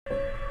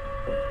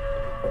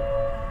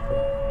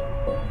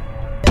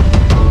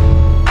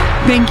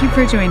Thank you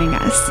for joining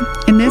us.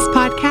 In this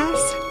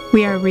podcast,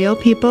 we are real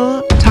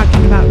people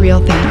talking about real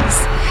things,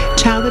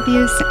 child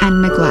abuse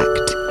and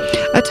neglect,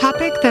 a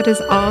topic that is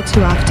all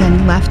too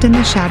often left in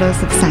the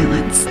shadows of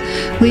silence,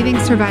 leaving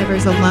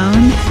survivors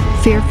alone,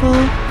 fearful,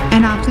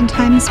 and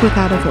oftentimes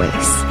without a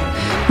voice.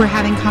 We're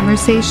having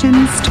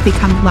conversations to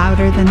become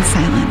louder than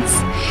silence.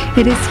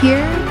 It is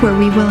here where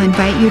we will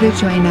invite you to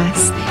join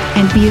us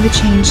and be the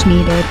change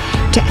needed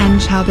to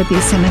end child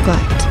abuse and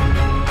neglect.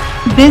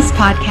 This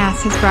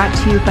podcast is brought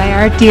to you by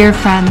our dear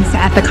friends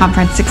at the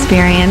Conference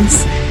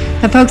Experience.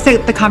 The folks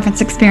at the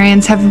Conference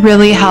Experience have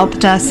really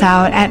helped us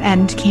out at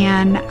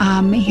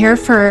NCAN here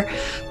for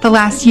the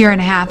last year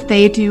and a half.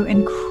 They do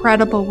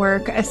incredible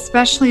work,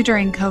 especially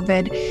during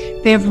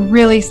COVID. They have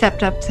really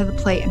stepped up to the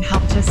plate and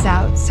helped us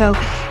out. So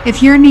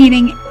if you're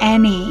needing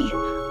any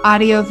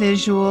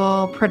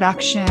audiovisual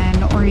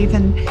production or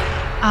even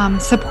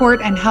support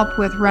and help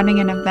with running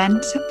an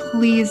event,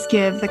 please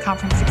give the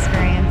Conference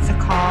Experience a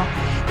call.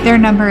 Their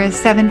number is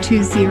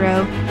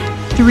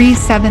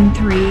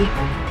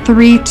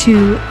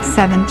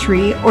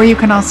 720-373-3273, or you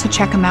can also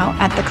check them out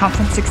at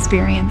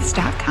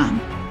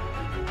theconferenceexperience.com.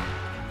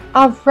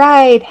 All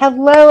right.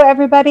 Hello,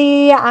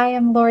 everybody. I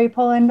am Lori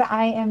Poland.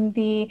 I am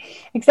the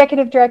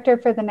Executive Director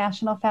for the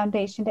National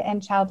Foundation to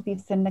End Child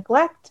Abuse and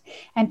Neglect.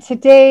 And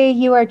today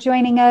you are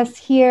joining us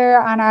here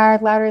on our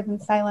Louder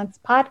Than Silence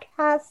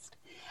podcast.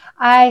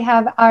 I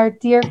have our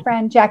dear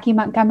friend Jackie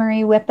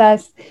Montgomery with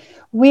us.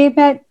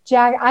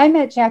 I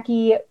met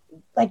Jackie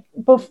like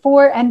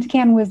before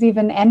NCAN was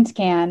even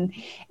NCAN,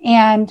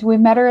 and we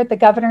met her at the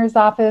governor's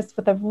office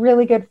with a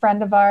really good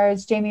friend of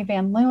ours, Jamie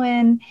Van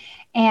Leeuwen.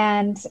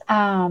 And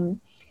I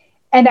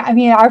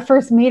mean, our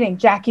first meeting,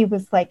 Jackie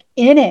was like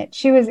in it.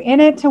 She was in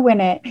it to win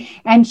it.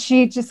 And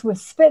she just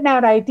was spitting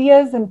out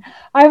ideas. And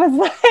I was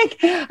like,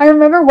 I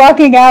remember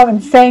walking out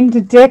and saying to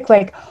Dick,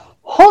 like,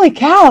 holy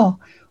cow,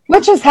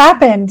 what just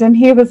happened? And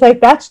he was like,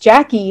 that's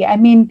Jackie. I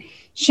mean,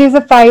 she's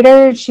a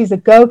fighter. She's a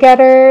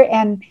go-getter.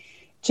 And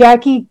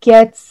Jackie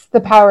gets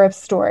the power of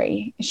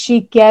story.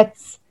 She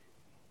gets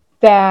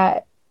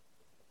that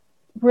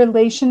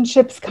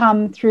relationships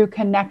come through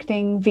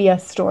connecting via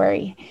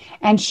story.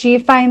 And she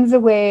finds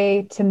a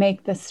way to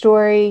make the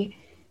story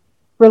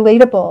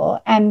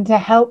relatable and to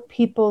help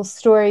people's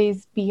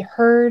stories be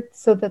heard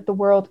so that the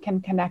world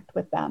can connect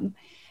with them.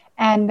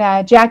 And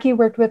Jackie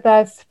worked with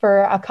us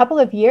for a couple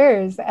of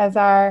years as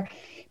our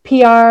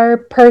PR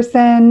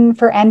person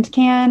for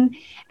NCAN.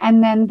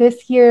 And then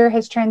this year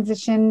has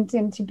transitioned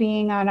into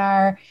being on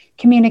our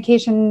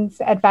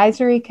communications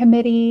advisory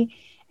committee.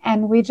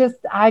 And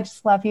I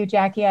just love you,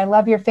 Jackie. I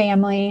love your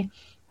family.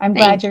 I'm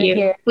glad you're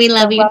here. We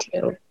love you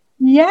too.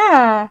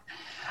 Yeah.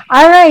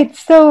 All right.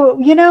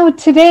 So,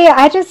 today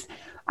I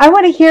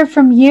want to hear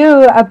from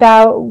you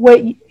about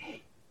what,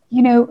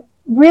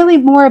 really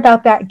more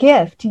about that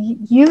gift.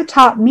 You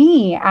taught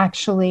me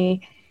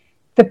actually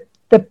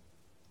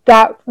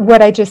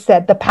what I just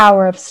said, the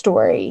power of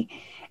story.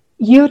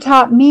 You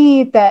taught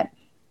me that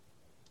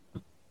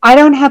I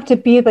don't have to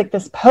be like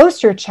this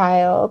poster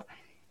child,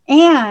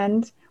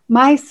 and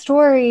my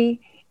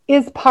story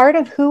is part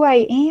of who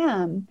I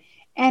am.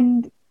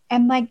 And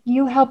like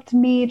you helped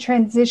me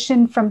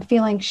transition from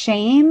feeling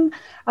shame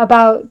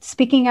about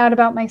speaking out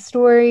about my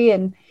story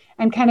and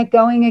kind of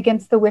going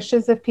against the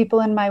wishes of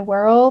people in my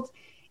world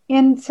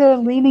into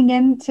leaning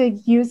into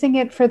using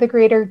it for the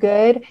greater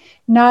good,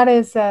 not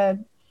as a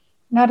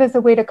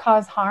way to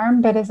cause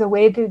harm, but as a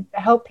way to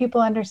help people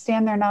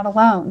understand they're not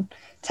alone.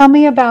 Tell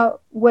me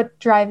about what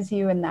drives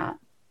you in that.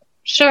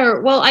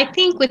 Sure. Well, I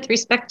think with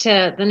respect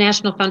to the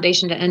National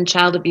Foundation to End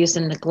Child Abuse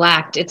and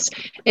Neglect, it's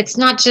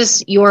not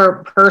just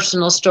your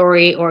personal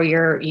story or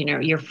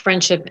your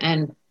friendship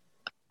and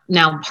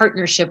now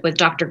partnership with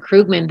Dr.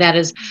 Krugman that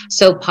is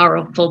so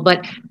powerful,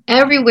 but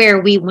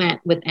everywhere we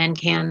went with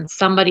NCAN,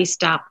 somebody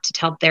stopped to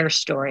tell their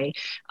story.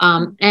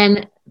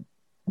 And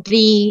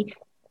the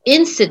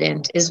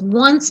incident is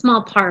one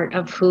small part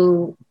of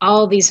who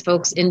all these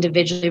folks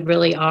individually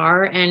really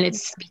are. And it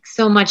speaks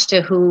so much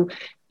to who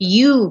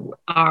you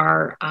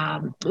are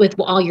with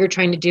all you're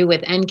trying to do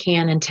with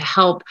NCAN and to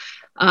help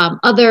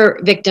other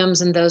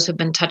victims and those who've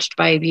been touched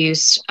by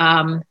abuse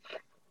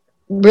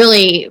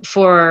really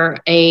for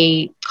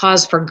a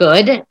cause for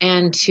good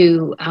and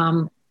to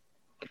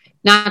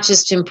not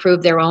just to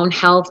improve their own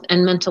health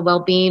and mental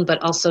well-being,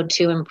 but also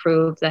to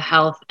improve the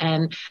health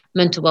and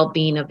mental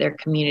well-being of their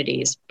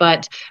communities.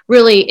 But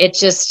really, it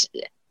just,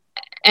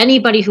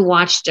 anybody who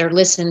watched or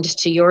listened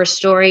to your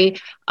story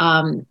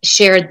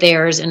shared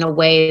theirs in a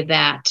way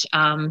that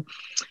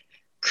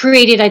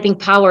created, I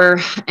think, power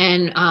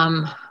and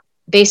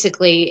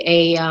basically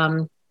a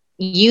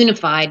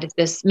unified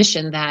this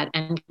mission that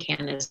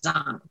NCAN is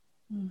on.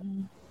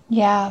 Mm-hmm.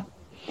 Yeah.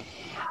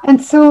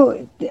 And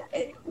so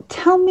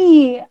tell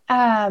me,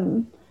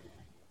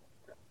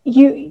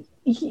 you've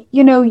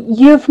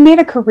made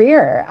a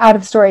career out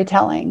of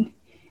storytelling,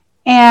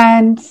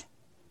 and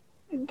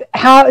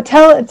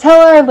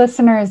tell our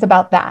listeners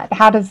about that.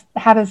 How has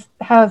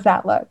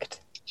that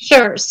looked?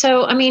 Sure.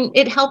 So, I mean,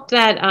 it helped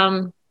that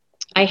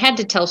I had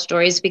to tell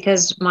stories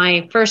because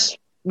my first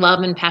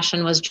love and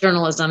passion was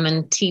journalism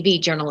and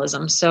TV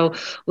journalism. So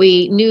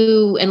we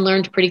knew and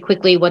learned pretty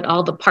quickly what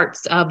all the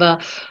parts of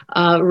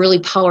a really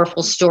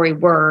powerful story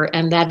were,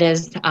 and that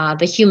is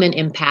the human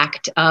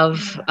impact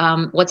of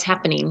what's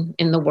happening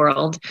in the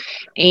world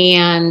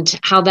and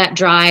how that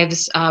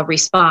drives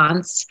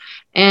response.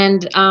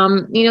 And,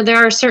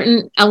 there are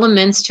certain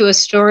elements to a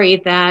story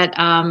that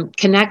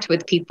connect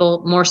with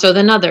people more so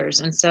than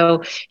others. And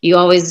so you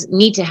always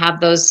need to have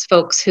those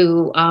folks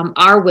who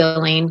are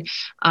willing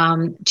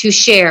to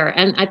share.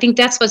 And I think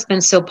that's what's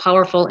been so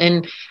powerful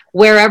in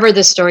wherever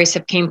the stories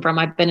have came from.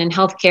 I've been in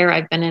healthcare,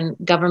 I've been in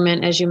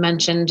government, as you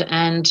mentioned,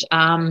 and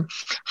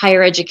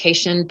higher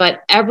education,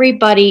 but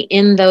everybody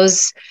in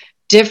those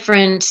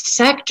different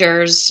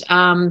sectors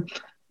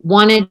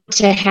wanted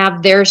to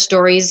have their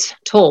stories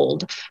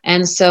told.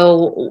 And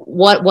so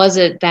what was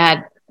it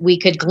that we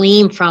could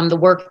glean from the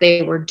work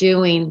they were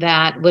doing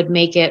that would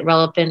make it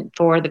relevant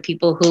for the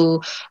people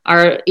who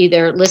are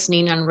either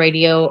listening on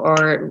radio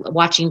or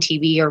watching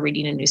TV or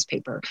reading a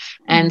newspaper?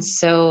 And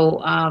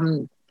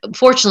so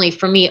fortunately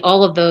for me,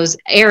 all of those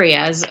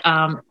areas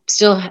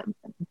still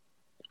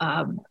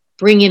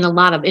bring in a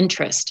lot of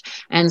interest.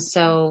 And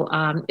so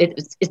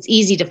it's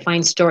easy to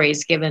find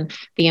stories given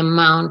the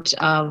amount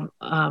of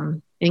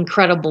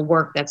incredible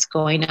work that's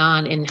going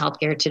on in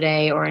healthcare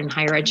today or in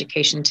higher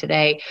education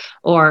today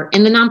or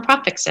in the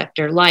nonprofit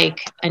sector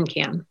like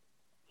NCAN.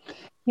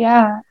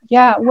 Yeah.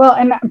 Well,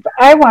 and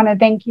I want to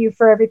thank you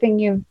for everything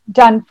you've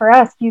done for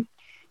us.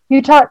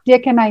 You taught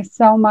Dick and I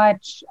so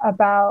much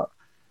about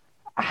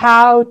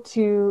how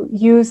to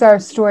use our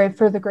story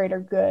for the greater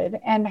good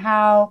and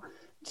how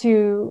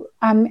to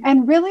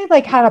and really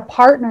like how to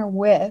partner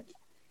with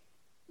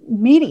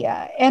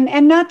media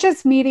and not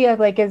just media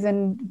like as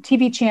in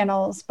TV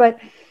channels, but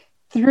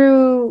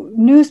through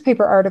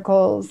newspaper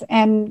articles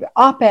and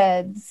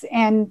op-eds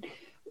and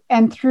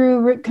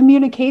through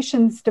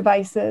communications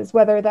devices,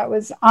 whether that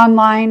was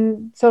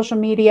online social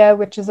media,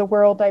 which is a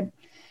world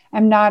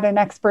I'm not an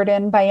expert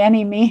in by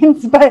any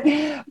means, but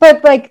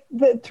like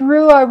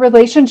through our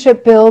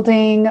relationship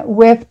building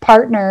with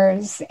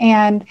partners,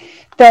 and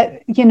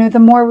that, the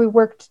more we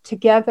worked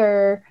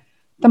together,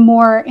 the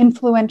more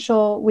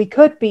influential we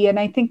could be. And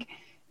I think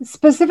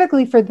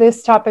specifically for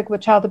this topic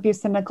with child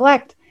abuse and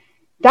neglect,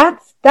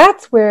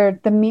 that's where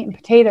the meat and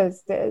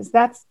potatoes is.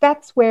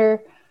 That's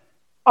where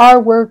our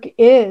work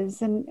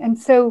is. And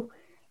so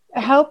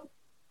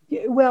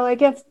I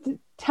guess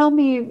tell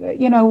me,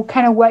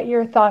 kind of what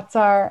your thoughts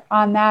are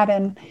on that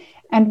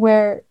and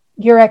where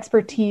your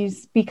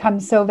expertise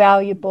becomes so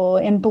valuable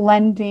in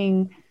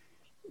blending,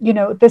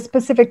 the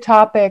specific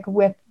topic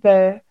with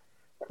the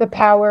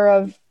power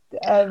of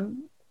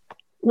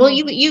well,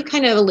 you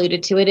kind of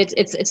alluded to it.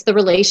 It's the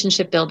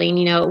relationship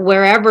building,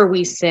 wherever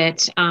we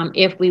sit.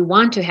 If we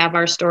want to have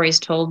our stories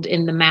told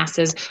in the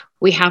masses,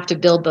 we have to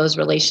build those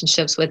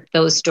relationships with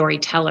those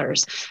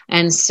storytellers.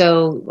 And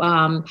so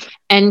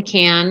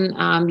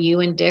NCAN, you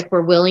and Dick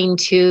were willing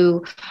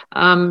to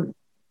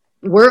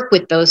work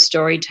with those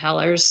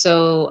storytellers.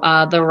 So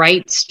the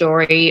right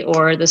story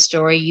or the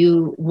story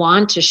you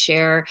want to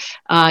share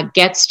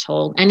gets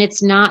told. And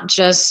it's not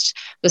just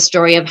the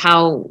story of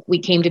how we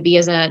came to be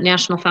as a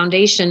national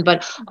foundation,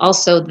 but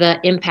also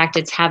the impact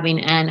it's having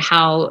and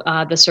how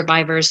the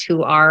survivors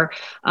who are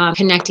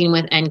connecting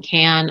with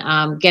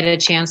NCAN get a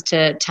chance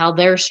to tell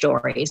their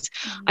stories.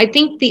 I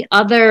think the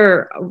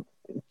other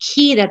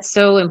key that's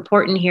so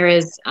important here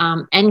is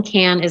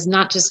NCAN is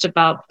not just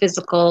about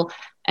physical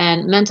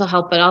and mental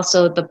health, but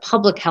also the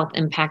public health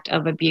impact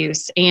of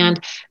abuse. And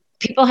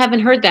people haven't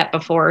heard that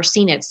before or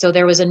seen it. So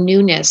there was a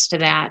newness to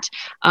that.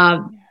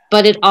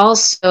 But it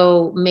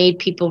also made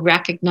people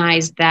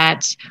recognize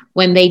that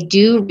when they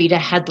do read a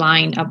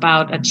headline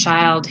about a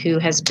child who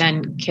has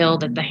been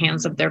killed at the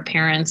hands of their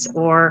parents,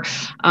 or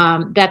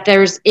that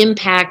there's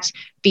impact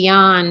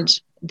beyond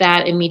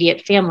that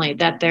immediate family,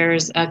 that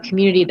there's a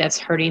community that's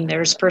hurting,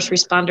 there's first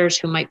responders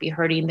who might be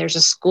hurting, there's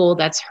a school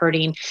that's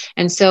hurting.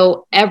 And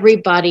so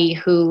everybody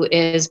who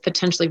is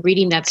potentially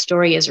reading that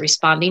story is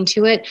responding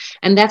to it.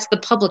 And that's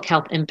the public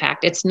health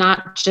impact. It's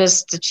not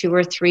just the 2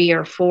 or 3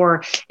 or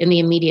 4 in the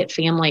immediate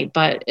family,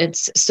 but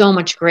it's so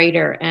much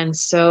greater. And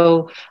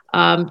so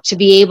to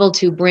be able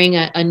to bring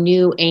a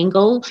new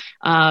angle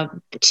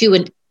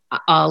to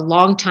a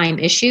long time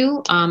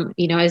issue,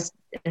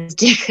 as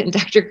Dick and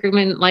Dr.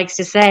 Krugman likes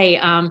to say,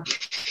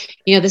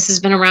 this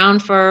has been around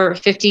for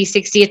 50,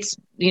 60, it's,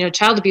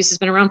 child abuse has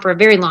been around for a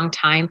very long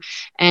time.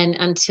 And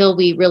until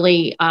we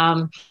really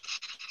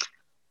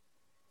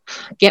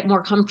get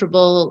more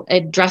comfortable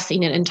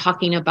addressing it and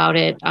talking about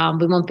it,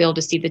 we won't be able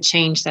to see the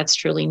change that's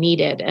truly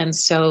needed. And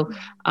so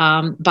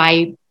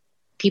by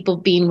people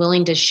being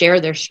willing to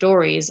share their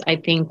stories, I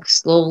think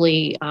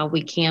slowly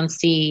we can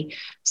see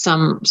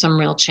some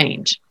real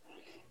change.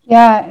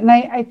 Yeah. And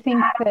I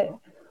think that,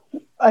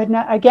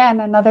 again,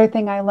 another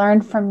thing I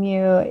learned from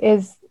you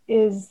is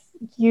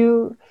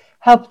you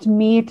helped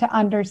me to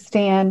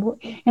understand,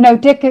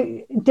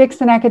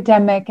 Dick's an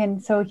academic.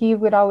 And so he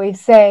would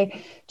always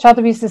say, child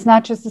abuse is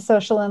not just a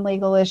social and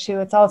legal issue.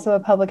 It's also a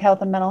public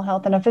health and mental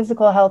health and a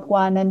physical health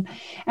one.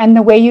 And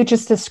the way you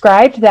just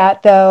described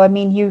that, though, I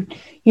mean,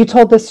 you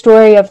told the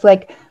story of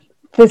like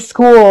the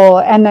school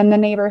and then the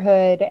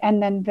neighborhood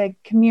and then the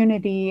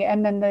community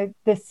and then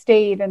the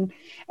state. And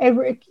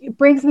it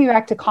brings me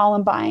back to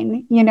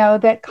Columbine,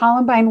 that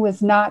Columbine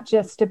was not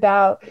just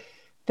about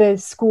the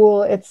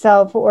school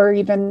itself or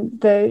even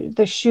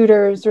the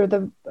shooters or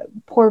the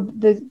poor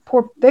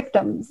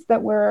victims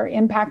that were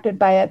impacted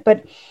by it,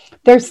 but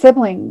their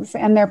siblings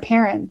and their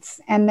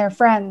parents and their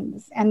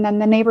friends and then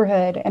the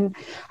neighborhood. And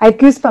I have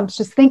goosebumps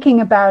just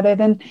thinking about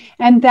it.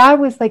 And that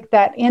was like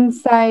that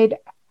inside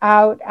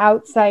out,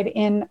 outside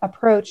in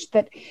approach,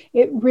 that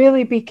it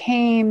really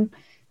became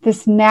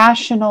this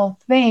national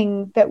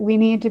thing that we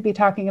need to be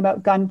talking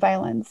about gun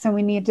violence.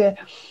 And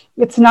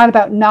it's not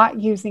about not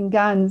using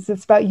guns.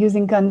 It's about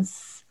using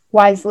guns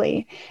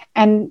wisely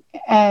and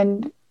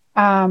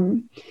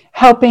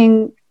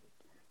helping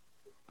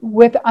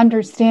with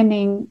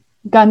understanding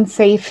gun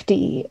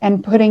safety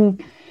and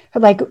putting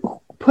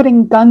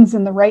guns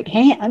in the right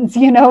hands,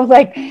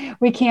 like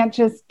we can't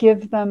just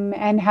give them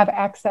and have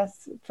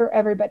access for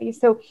everybody.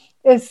 So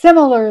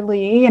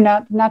similarly,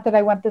 not that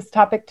I want this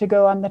topic to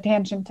go on the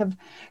tangent of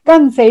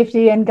gun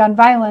safety and gun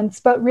violence,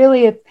 but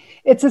really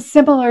it's a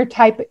similar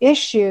type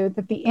issue,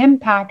 that the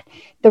impact,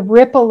 the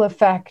ripple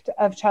effect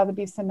of child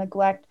abuse and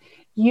neglect.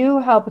 You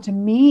helped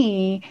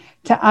me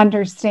to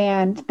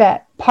understand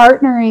that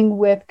partnering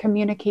with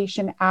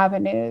communication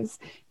avenues,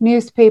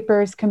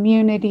 newspapers,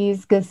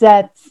 communities,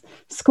 gazettes,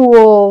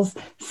 schools,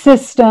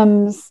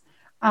 systems,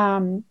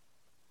 the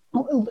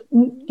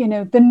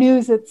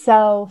news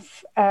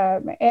itself,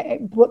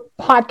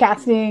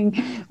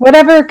 podcasting,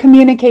 whatever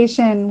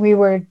communication we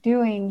were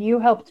doing, you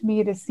helped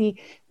me to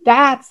see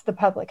that's the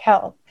public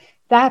health,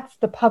 that's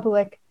the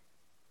public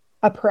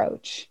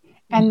approach.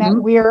 And that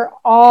we're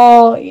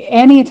all,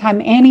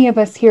 anytime any of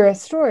us hear a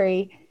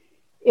story,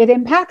 it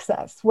impacts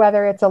us,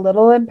 whether it's a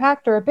little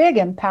impact or a big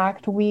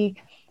impact.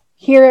 We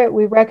hear it,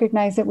 we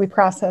recognize it, we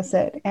process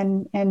it.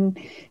 And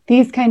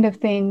these kind of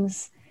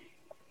things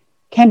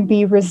can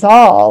be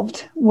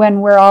resolved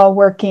when we're all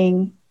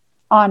working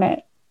on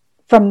it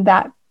from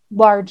that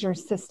larger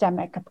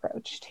systemic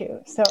approach too.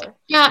 So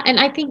yeah, and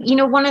I think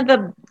one of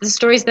the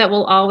stories that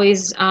will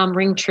always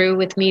ring true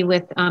with me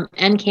with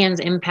NCAN's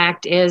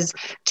impact is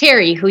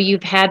Terry, who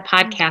you've had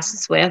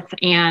podcasts with,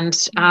 and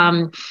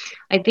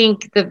I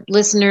think the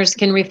listeners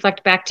can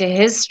reflect back to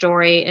his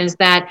story, is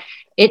that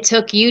it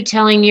took you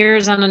telling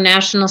yours on a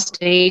national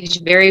stage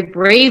very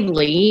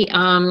bravely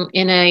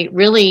in a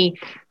really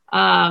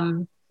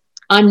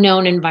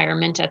unknown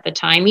environment at the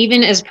time.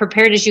 Even as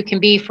prepared as you can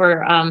be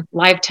for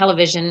live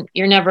television,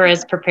 you're never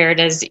as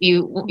prepared as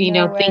you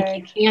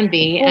think you can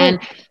be. And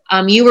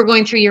you were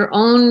going through your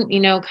own,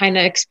 kind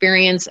of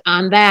experience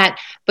on that,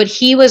 but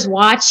he was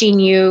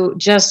watching you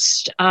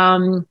just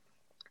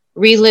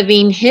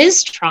reliving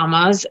his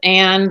traumas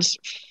and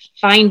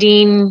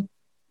finding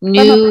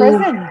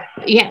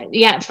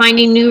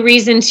finding new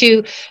reason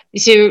to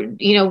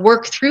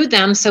work through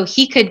them so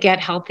he could get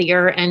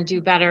healthier and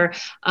do better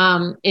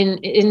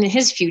in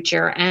his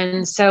future.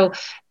 And so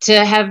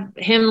to have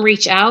him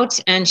reach out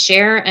and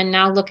share and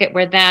now look at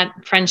where that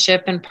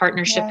friendship and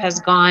partnership has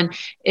gone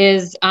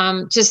is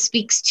just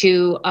speaks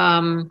to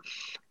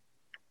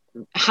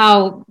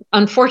how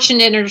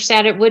unfortunate or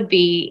sad it would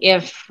be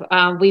if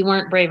we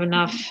weren't brave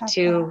enough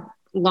to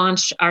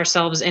launch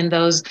ourselves in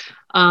those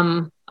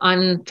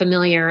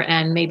unfamiliar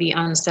and maybe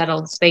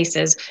unsettled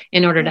spaces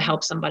in order to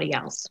help somebody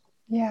else.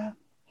 Yeah.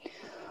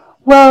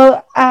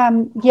 Well,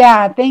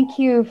 thank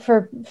you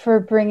for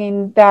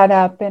bringing that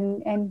up.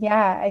 And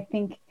I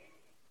think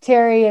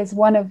Terry is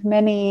one of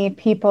many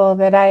people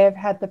that I have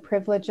had the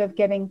privilege of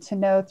getting to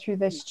know through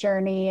this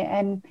journey,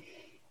 and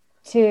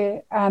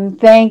to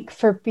thank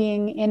for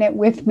being in it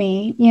with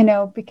me,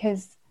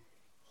 because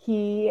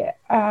the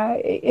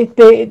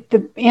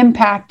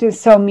impact is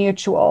so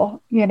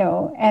mutual,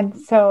 and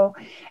so,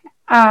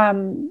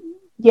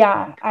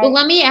 well,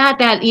 let me add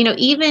that,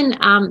 even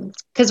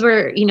because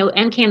we're,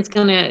 NCAN's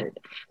going to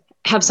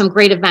have some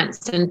great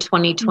events in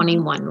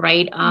 2021,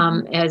 right?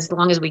 As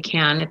long as we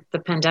can, if the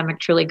pandemic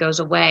truly goes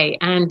away.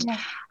 And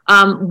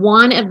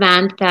one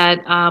event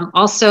that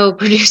also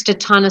produced a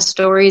ton of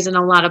stories and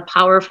a lot of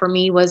power for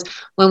me was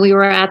when we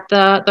were at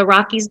the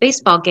Rockies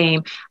baseball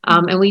game.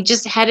 And we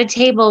just had a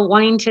table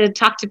wanting to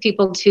talk to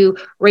people to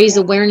raise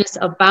awareness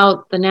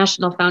about the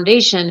National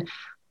Foundation.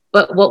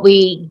 But what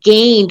we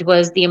gained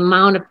was the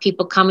amount of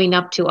people coming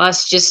up to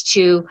us just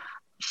to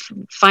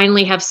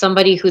finally have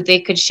somebody who they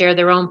could share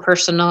their own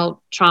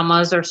personal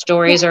traumas or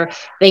stories, or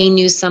they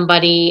knew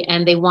somebody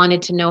and they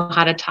wanted to know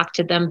how to talk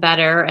to them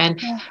better.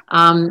 And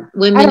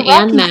women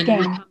and men were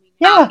coming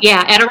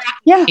At a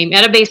racquetball game,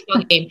 at a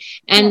baseball game.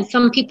 And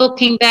some people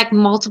came back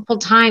multiple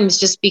times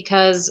just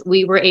because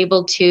we were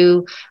able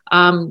to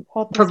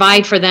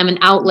provide for them an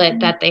outlet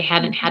that they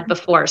hadn't had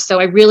before. So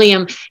I really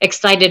am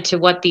excited to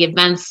what the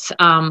events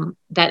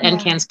that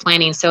NCAN's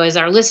planning. So as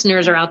our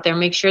listeners are out there,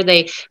 make sure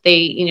they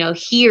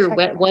hear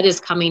what is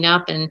coming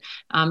up and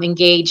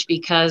engage,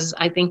 because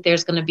I think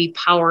there's going to be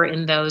power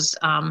in those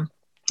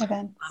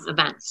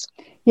events.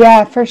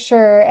 Yeah, for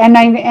sure.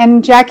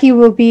 And Jackie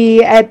will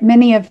be at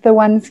many of the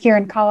ones here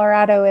in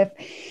Colorado.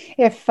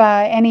 If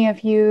any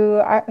of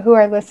you who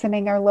are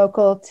listening are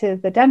local to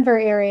the Denver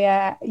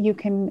area, you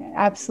can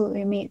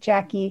absolutely meet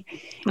Jackie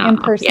in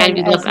person. Yeah, I'd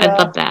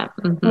love that.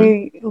 Mm-hmm.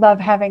 We love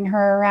having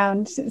her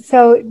around.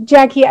 So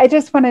Jackie, I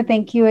just want to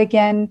thank you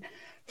again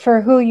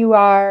for who you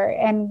are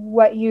and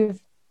what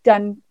you've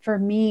done for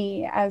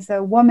me as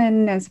a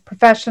woman, as a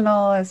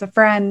professional, as a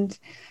friend.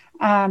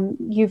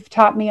 You've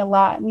taught me a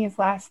lot in these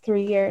last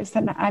 3 years,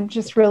 and I'm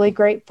just really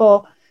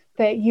grateful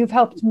that you've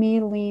helped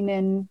me lean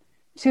in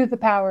to the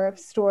power of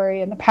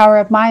story and the power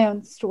of my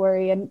own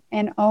story, and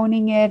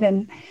owning it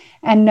and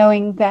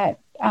knowing that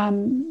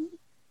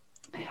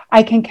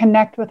I can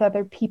connect with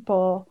other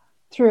people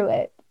through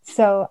it.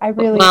 So I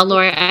really... Well,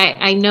 Lori,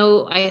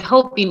 I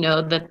hope you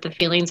know that the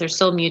feelings are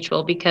so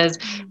mutual, because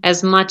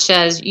as much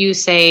as you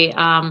say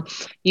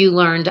you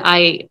learned,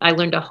 I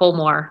learned a whole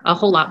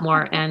lot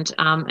more. And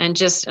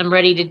just I'm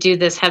ready to do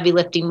this heavy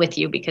lifting with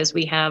you, because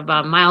we have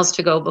miles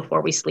to go before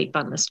we sleep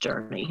on this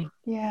journey.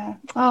 Yeah.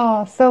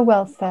 Oh, so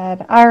well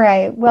said. All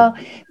right. Well,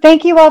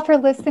 thank you all for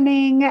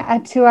listening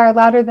to our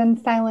Louder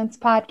Than Silence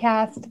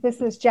podcast.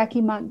 This is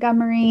Jackie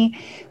Montgomery,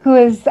 who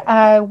is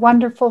a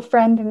wonderful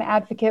friend and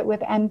advocate with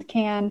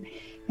NCAN,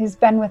 who's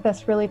been with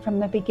us really from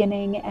the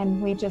beginning,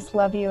 and we just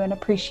love you and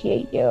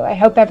appreciate you. I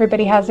hope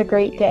everybody has a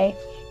great day.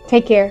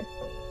 Take care.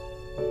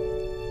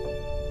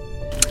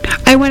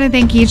 I want to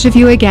thank each of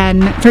you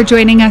again for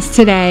joining us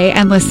today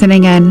and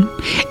listening in.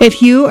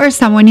 If you or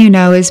someone you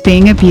know is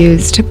being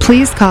abused,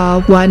 please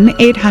call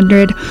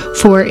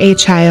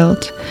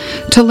 1-800-4A-CHILD.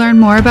 To learn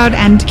more about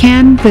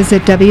NCAN,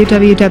 visit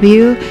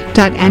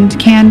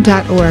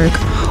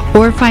www.ndcan.org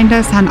or find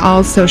us on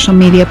all social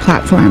media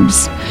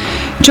platforms.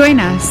 Join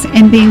us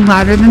in being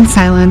louder than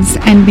silence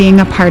and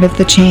being a part of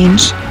the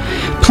change.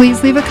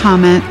 Please leave a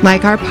comment,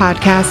 like our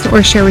podcast,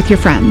 or share with your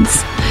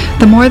friends.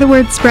 The more the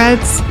word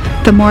spreads,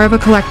 the more of a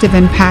collective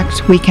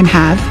impact we can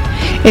have.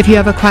 If you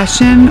have a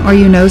question or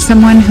you know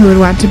someone who would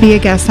want to be a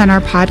guest on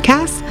our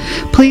podcast,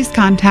 please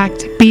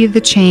contact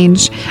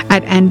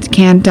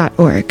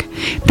BeTheChange@ndcan.org.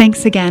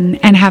 Thanks again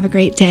and have a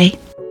great day.